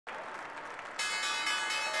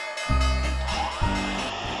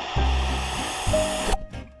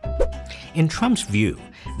In Trump's view,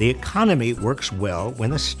 the economy works well when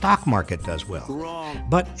the stock market does well. Wrong.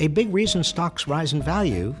 But a big reason stocks rise in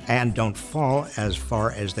value and don't fall as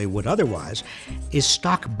far as they would otherwise is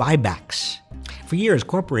stock buybacks. For years,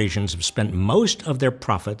 corporations have spent most of their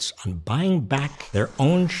profits on buying back their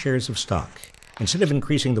own shares of stock, instead of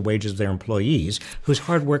increasing the wages of their employees, whose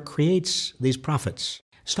hard work creates these profits.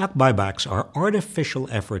 Stock buybacks are artificial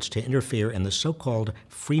efforts to interfere in the so-called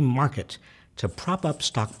free market to prop up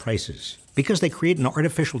stock prices. Because they create an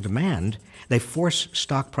artificial demand, they force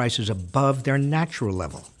stock prices above their natural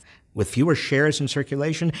level. With fewer shares in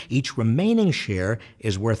circulation, each remaining share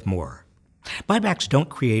is worth more. Buybacks don't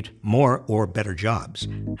create more or better jobs.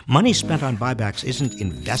 Money spent on buybacks isn't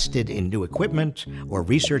invested in new equipment, or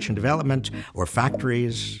research and development, or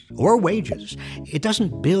factories, or wages. It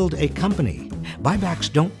doesn't build a company.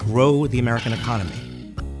 Buybacks don't grow the American economy.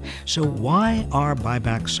 So why are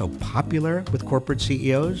buybacks so popular with corporate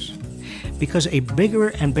CEOs? Because a bigger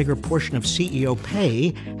and bigger portion of CEO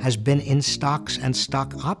pay has been in stocks and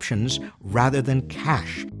stock options rather than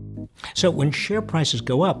cash. So when share prices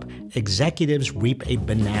go up, executives reap a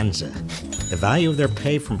bonanza. The value of their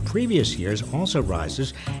pay from previous years also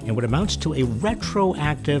rises in what amounts to a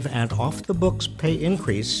retroactive and off-the-books pay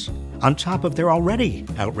increase on top of their already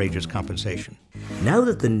outrageous compensation. Now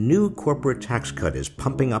that the new corporate tax cut is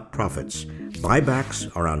pumping up profits,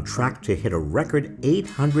 buybacks are on track to hit a record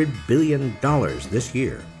 $800 billion this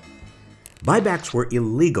year. Buybacks were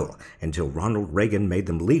illegal until Ronald Reagan made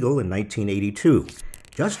them legal in 1982.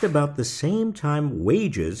 Just about the same time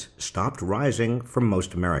wages stopped rising for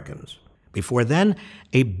most Americans. Before then,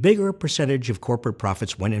 a bigger percentage of corporate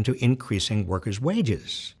profits went into increasing workers'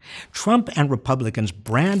 wages. Trump and Republicans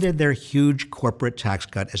branded their huge corporate tax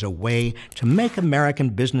cut as a way to make American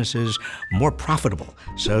businesses more profitable,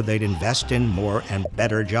 so they'd invest in more and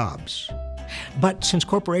better jobs. But since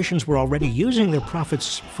corporations were already using their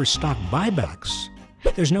profits for stock buybacks,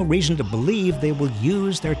 there's no reason to believe they will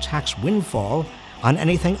use their tax windfall on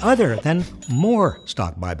anything other than more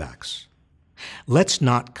stock buybacks. Let's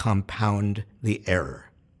not compound the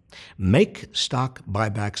error. Make stock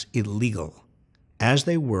buybacks illegal, as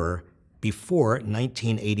they were before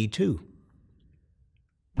 1982.